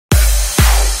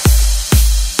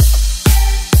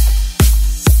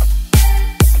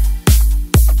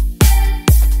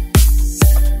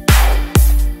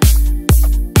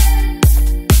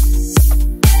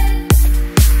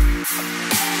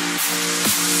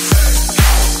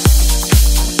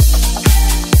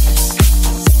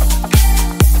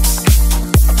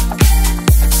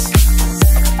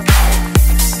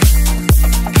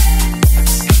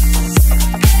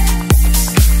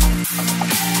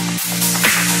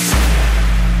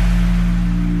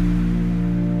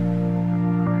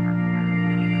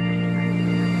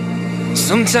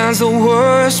Sometimes the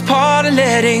worst part of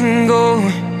letting go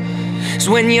is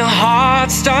when your heart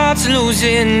starts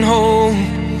losing hope.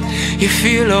 You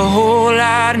feel a whole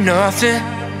lot of nothing,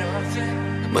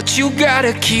 but you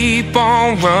gotta keep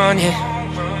on running.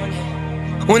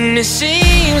 When it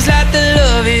seems like the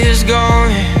love is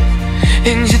gone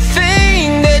and you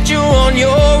think that you're on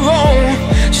your own,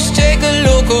 just take a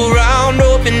look around,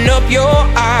 open up your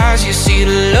eyes. You see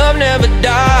the love never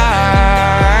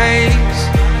dies.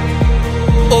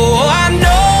 Oh, I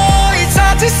know it's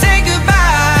hard to say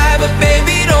goodbye, but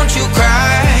baby, don't you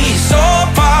cry. It's all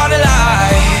part of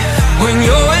life. When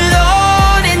you're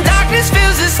alone and darkness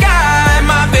fills the sky,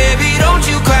 my baby, don't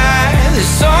you cry. The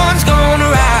sun's gonna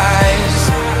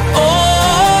rise. Oh,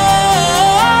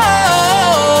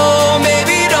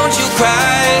 baby, don't you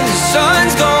cry. The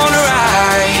sun's gonna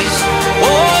rise.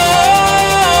 Oh,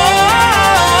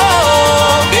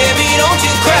 baby, don't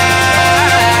you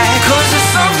cry, 'cause the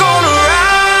sun's gonna rise.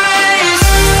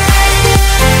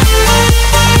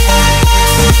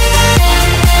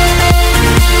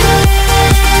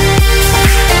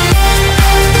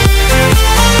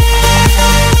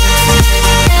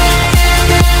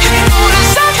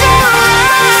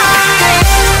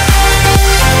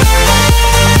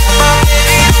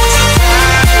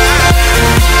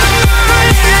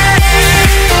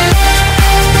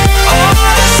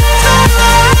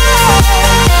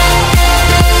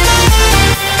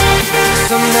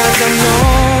 Sometimes I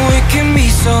know it can be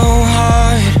so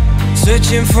hard,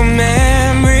 searching for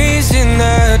memories in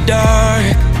the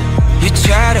dark. You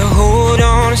try to hold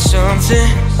on to something,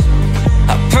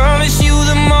 I promise you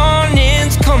the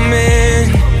morning's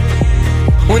coming.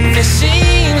 When it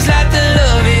seems like the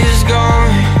love is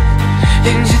gone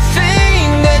and you think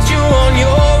that you're on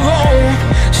your own,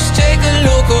 just take a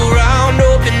look around,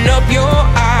 open up your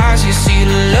eyes. You see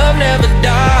the love never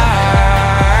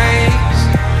dies.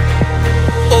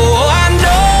 Oh, I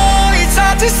know it's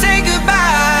hard to say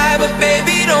goodbye, but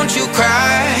baby, don't you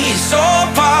cry. It's all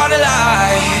part of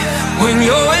life. When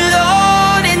you're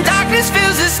alone and darkness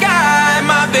fills the sky,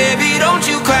 my baby, don't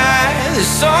you cry. The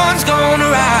sun's gonna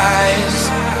rise.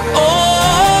 Oh,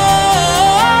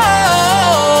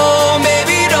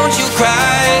 baby, don't you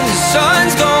cry. The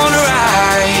sun's gonna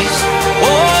rise.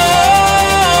 Oh,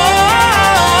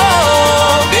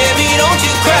 baby, don't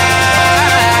you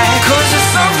cry, 'cause the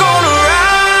sun's gonna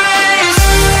rise.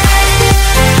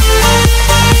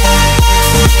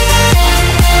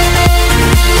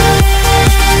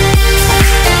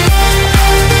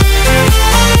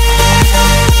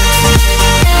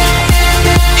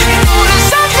 You know the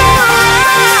sun's gonna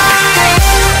rise. My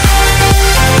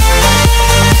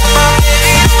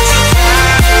baby, don't you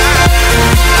cry.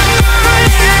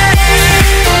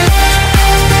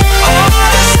 Oh,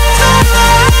 the sun's gonna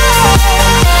rise.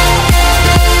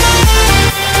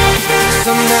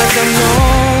 Sometimes I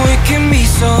know it can be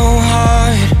so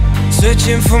hard,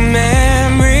 searching for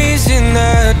memories in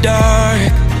the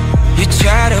dark. You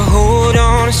try to hold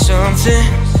on to something,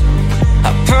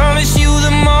 I promise you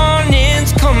the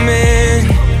morning's coming.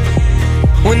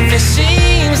 When it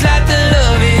seems like the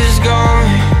love is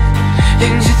gone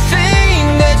and you think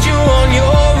that you're on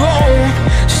your own,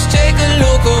 just take a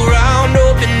look around,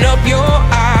 open up your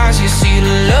eyes. You see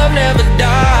the love never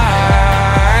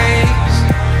dies.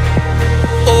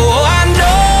 Oh, I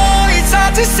know it's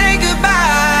hard to say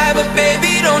goodbye, but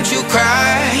baby, don't you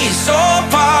cry. It's all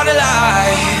part of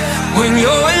life. When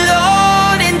you're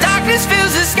alone and darkness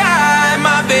fills the sky,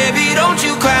 my baby, don't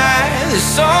you cry. The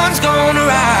sun's gonna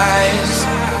rise.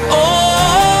 Oh,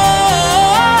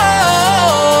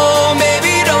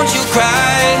 baby, don't you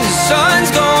cry. The sun's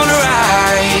gonna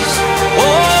rise.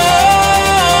 Oh,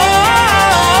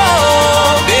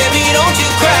 baby, don't you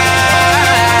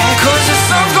cry, 'cause the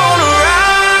sun's gonna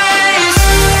rise.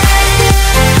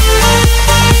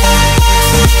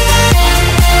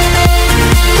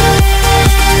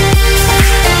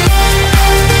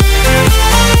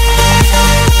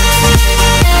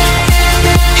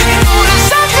 You know the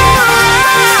sun's gonna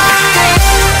rise. My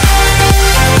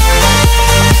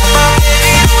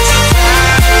baby, don't you cry.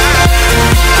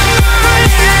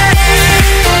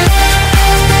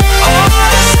 Oh,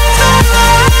 the sun's gonna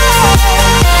rise.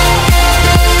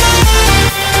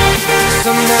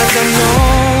 Sometimes I know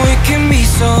it can be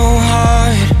so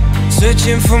hard,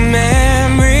 searching for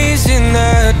memories in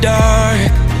the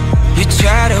dark. You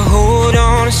try to hold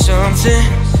on to something,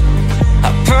 I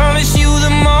promise you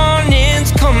the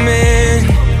morning's coming.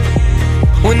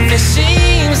 When it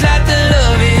seems like the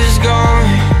love is gone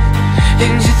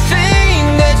and you think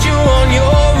that you're on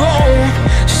your own,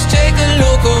 just take a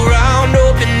look around,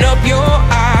 open up your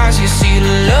eyes. You see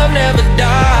the love never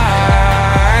dies.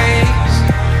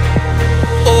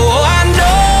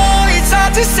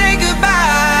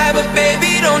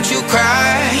 don't you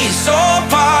cry, it's all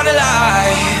part